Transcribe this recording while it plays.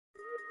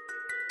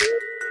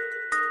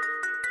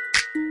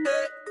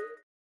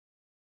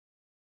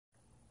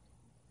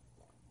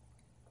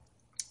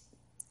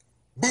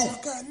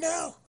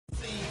now.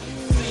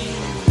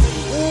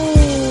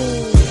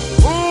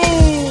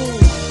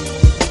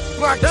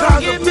 Black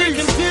Don't get me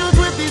confused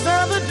with these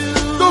other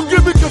dudes. Don't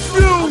get me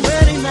confused.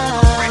 Ready now.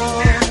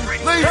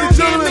 Ladies and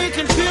gentlemen,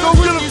 don't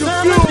get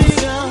them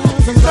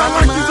confused. Not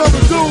like these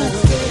other dudes.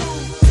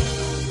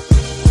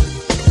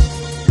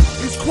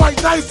 He's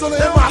quite nice on the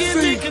Don't MIC. get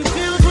me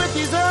confused with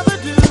these other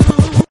dudes.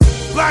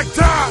 Black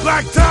tie,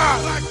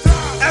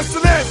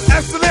 S&S.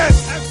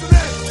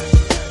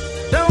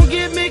 Don't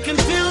get me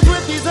confused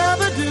with these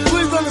other dudes.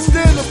 Please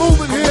understand the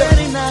movement here.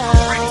 Ready now.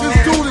 This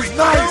dude is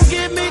nice. Don't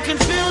get me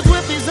confused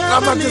with these other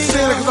I'm not just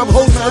saying it because I'm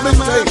hosting a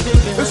mixtape.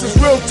 This is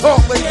real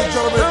talk, ladies and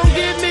gentlemen. Don't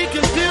get me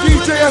confused with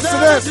DJ these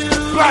other S&S, dudes.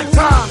 Black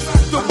Tie,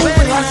 the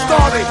movement has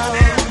started.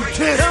 You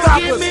can't stop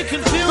get us. me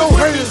confused No with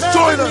haters, these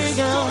join other us.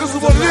 niggas. This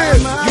is what it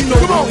is. You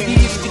know Come on. who it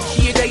is, the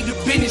kid, they the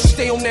business,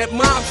 stay on that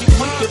mob shit.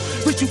 With the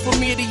rich you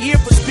from ear to ear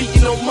for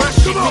speaking on my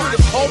shit.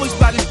 Nigga, always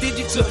by the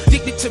digits,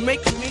 addicted to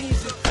making millions.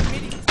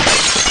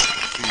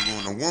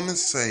 When a woman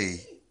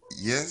say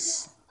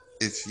yes,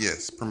 it's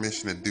yes.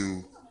 Permission to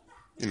do,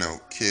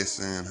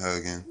 kissing,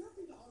 hugging,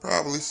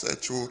 probably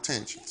sexual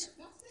tensions.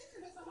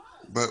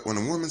 But when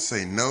a woman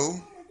say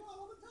no,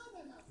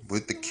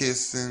 with the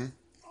kissing,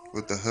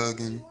 with the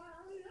hugging,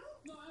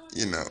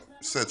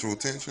 sexual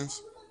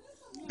tensions,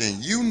 then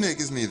you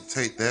niggas need to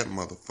take that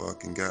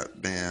motherfucking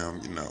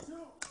goddamn,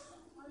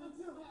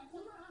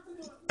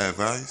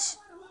 advice.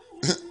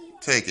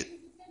 Take it.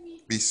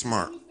 Be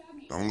smart.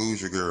 Don't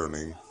lose your girl,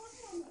 nigga.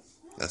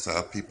 That's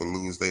how people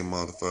lose their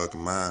motherfucking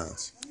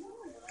minds.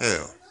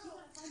 Hell,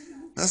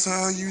 that's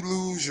how you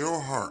lose your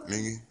heart,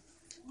 nigga.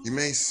 You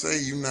may say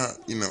you not,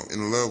 in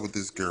love with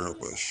this girl,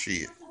 but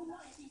shit.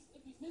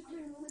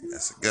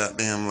 That's a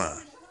goddamn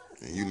lie.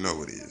 And you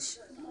know it is.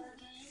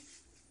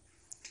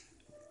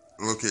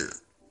 Look here.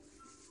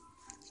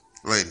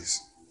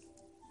 Ladies,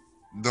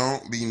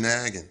 don't be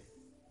nagging.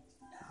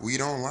 We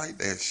don't like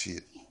that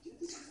shit.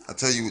 I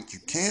tell you what you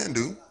can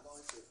do.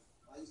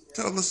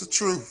 Tell us the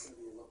truth.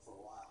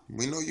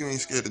 We know you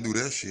ain't scared to do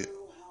that shit.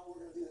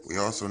 We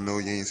also know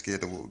you ain't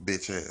scared to whoop a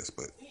bitch ass,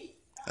 but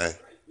hey,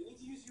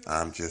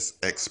 I'm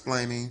just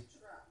explaining.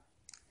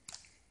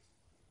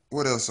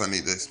 What else I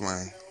need to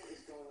explain?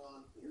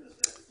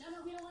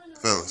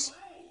 Fellas,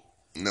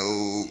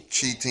 no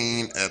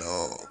cheating at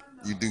all.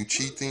 You do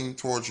cheating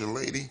towards your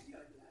lady,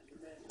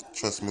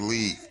 trust me,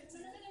 leave.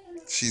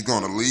 She's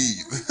gonna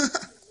leave.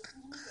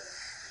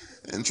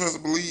 And trust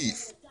me,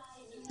 believe.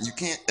 You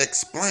can't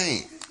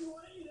explain.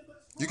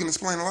 You can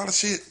explain a lot of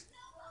shit,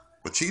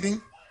 but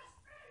cheating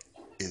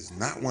is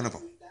not one of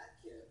them.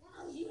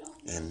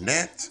 And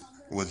that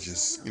was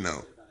just,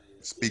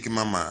 speaking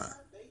my mind.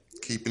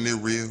 Keeping it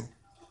real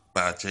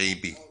by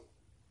JB.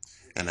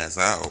 And as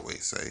I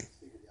always say,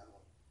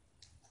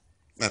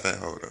 matter of fact,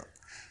 hold up.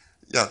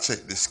 Y'all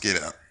check this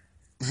skit out.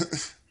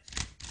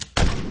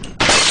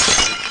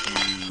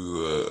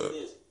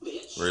 You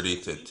ready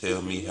to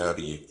tell me how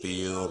do you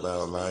feel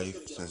about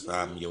life since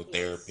I'm your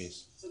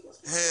therapist?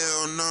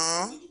 Hell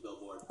no.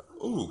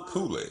 Ooh,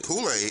 Kool-Aid.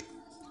 Kool-Aid?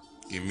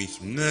 Give me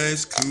some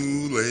nice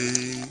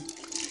Kool-Aid.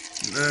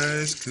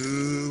 Nice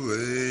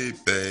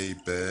Kool-Aid,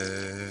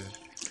 baby.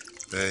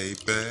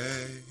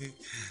 Baby.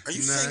 Are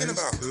you singing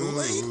about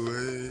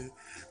Kool-Aid?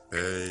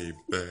 Baby.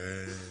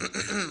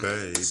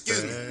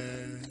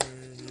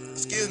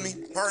 Excuse me.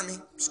 Pardon me.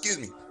 Excuse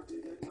me.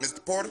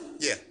 Mr. Porter?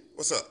 Yeah.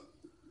 What's up?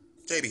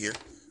 JB here.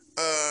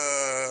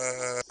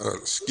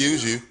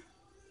 Excuse you.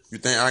 You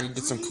think I can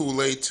get some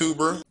Kool-Aid too,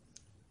 bro?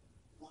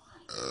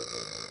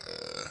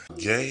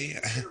 Jay,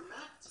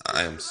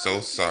 I am so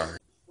sorry.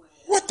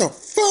 What the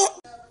fuck?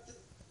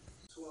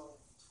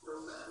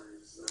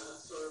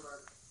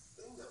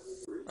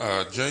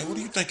 Jay, what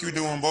do you think you're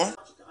doing, boy?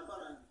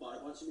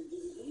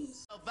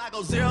 If I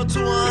go 0 to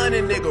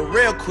 100, nigga,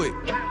 real quick.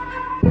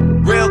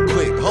 Real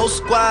quick. Whole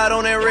squad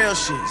on that real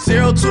shit.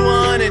 0 to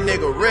 100,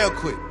 nigga, real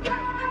quick.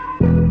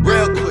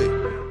 Real quick.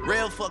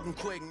 Real fucking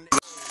quick.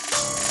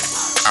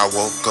 I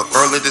woke up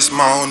early this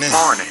morning.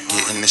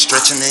 Getting the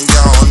stretching and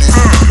yawning.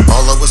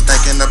 All I was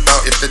thinking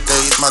about if the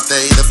day's my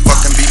day to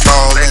fucking be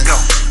ballin'.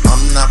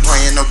 I'm not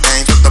playing no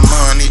games with the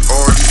money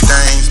or these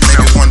things.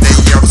 Maybe one day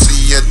y'all will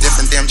see a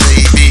different damn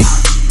JB.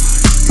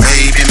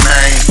 Maybe,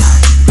 man.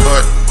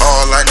 But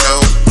all I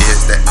know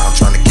is that I'm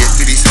trying to get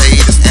to these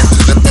haters and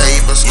to the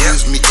paper.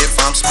 Excuse me if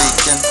I'm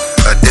speaking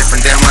a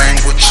different damn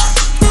language.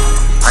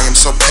 I am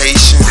so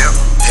patient.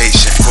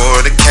 Patient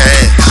for the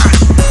cash.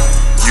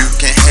 You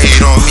can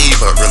hate on me,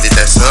 but really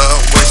that's a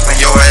waste on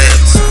your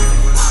ass.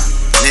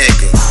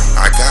 Nigga,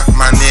 I got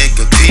my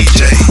nigga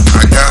DJ.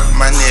 I got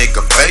my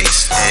nigga Face.